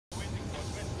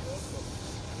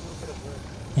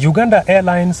Uganda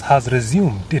Airlines has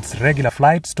resumed its regular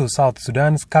flights to South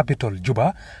Sudan's capital,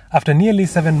 Juba, after nearly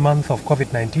 7 months of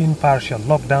COVID-19 partial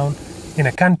lockdown in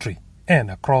a country and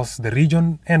across the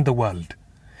region and the world.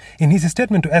 In his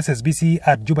statement to SSBC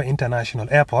at Juba International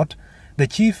Airport, the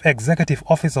Chief Executive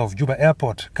Officer of Juba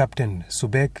Airport, Captain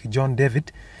Subek John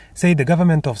David, said the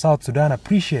government of South Sudan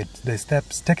appreciates the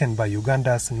steps taken by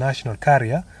Uganda's national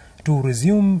carrier to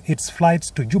resume its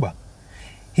flights to Juba.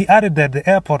 He added that the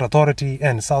Airport Authority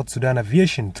and South Sudan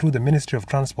Aviation, through the Ministry of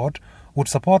Transport, would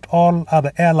support all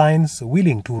other airlines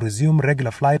willing to resume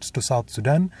regular flights to South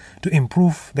Sudan to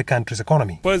improve the country's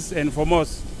economy. First and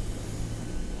foremost,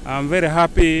 I'm very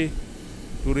happy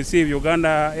to receive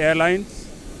Uganda Airlines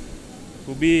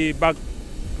to be back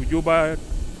to Juba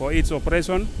for its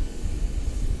operation.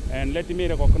 And let me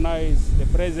recognize the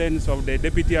presence of the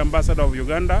Deputy Ambassador of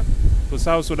Uganda to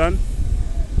South Sudan,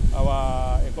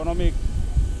 our economic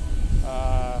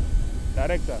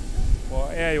Director for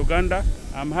Air Uganda.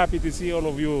 I'm happy to see all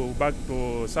of you back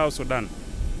to South Sudan.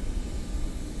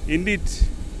 Indeed,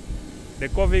 the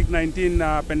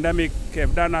COVID-19 pandemic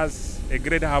have done us a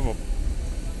great havoc,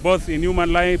 both in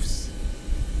human lives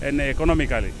and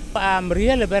economically. I'm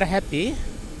really very happy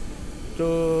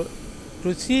to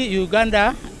see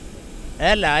Uganda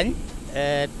Airlines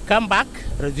come back,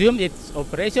 resume its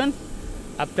operation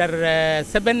after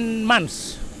 7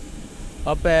 months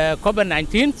of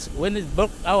COVID-19 when it broke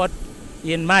out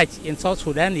in March in South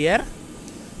Sudan here.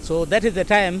 So that is the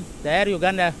time the Air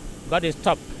Uganda got it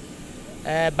stopped.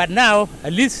 But now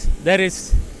at least there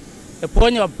is a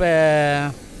point of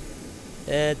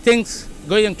things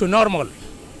going to normal.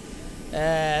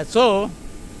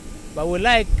 But we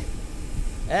like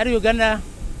Air Uganda,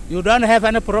 you don't have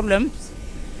any problems.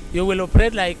 You will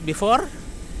operate like before.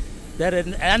 There is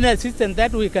another system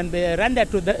that we can be rendered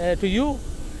to you.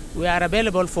 We are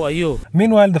available for you.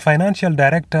 Meanwhile, the financial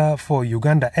director for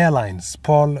Uganda Airlines,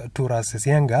 Paul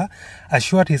Turasisienga,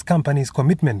 assured his company's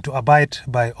commitment to abide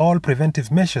by all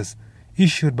preventive measures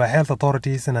issued by health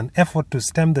authorities in an effort to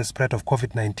stem the spread of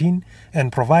COVID-19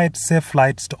 and provide safe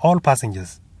flights to all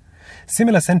passengers.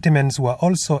 Similar sentiments were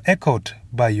also echoed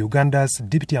by Uganda's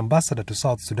Deputy Ambassador to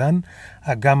South Sudan,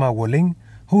 Agama Woling,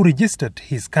 who registered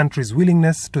his country's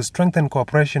willingness to strengthen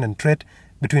cooperation and trade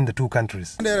between the two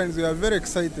countries. Airlines, we are very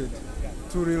excited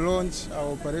to relaunch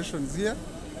our operations here.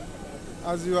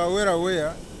 As you are well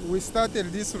aware, we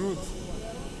started this route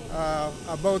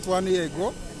about 1 year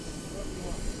ago,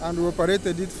 and we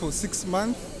operated it for 6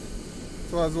 months.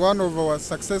 It was one of our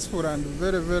successful and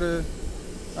very, very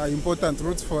important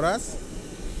routes for us,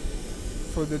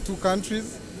 for the two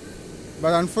countries.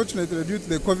 But unfortunately, due to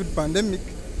the COVID pandemic,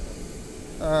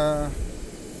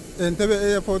 Entebbe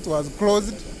Airport was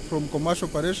closed from commercial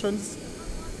operations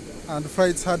and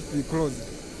flights had to be closed.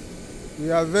 We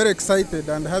are very excited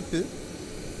and happy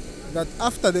that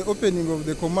after the opening of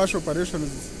the commercial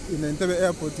operations in Entebbe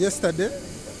Airport yesterday,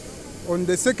 on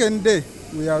the second day,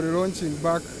 we are relaunching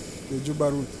back the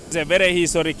Juba route. It's a very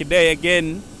historic day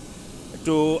again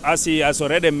to, as he has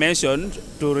already mentioned,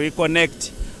 to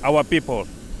reconnect our people.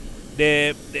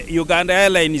 The Uganda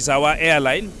airline is our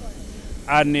airline.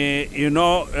 And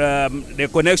the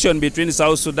connection between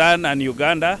South Sudan and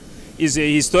Uganda is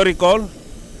historical,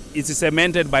 it's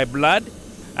cemented by blood,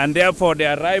 and therefore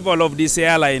the arrival of this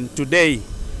airline today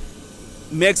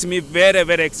makes me very,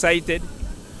 very excited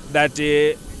that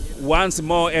once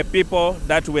more a people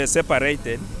that were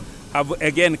separated have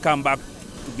again come back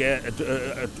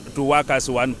to work as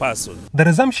one person. The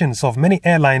resumptions of many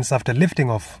airlines after lifting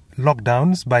of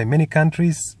lockdowns by many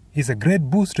countries is a great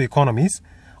boost to economies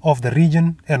of the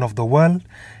region and of the world,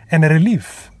 and a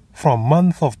relief from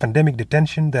months of pandemic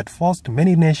detention that forced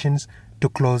many nations to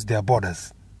close their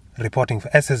borders. Reporting for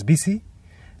SSBC,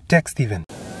 Tech Stephen.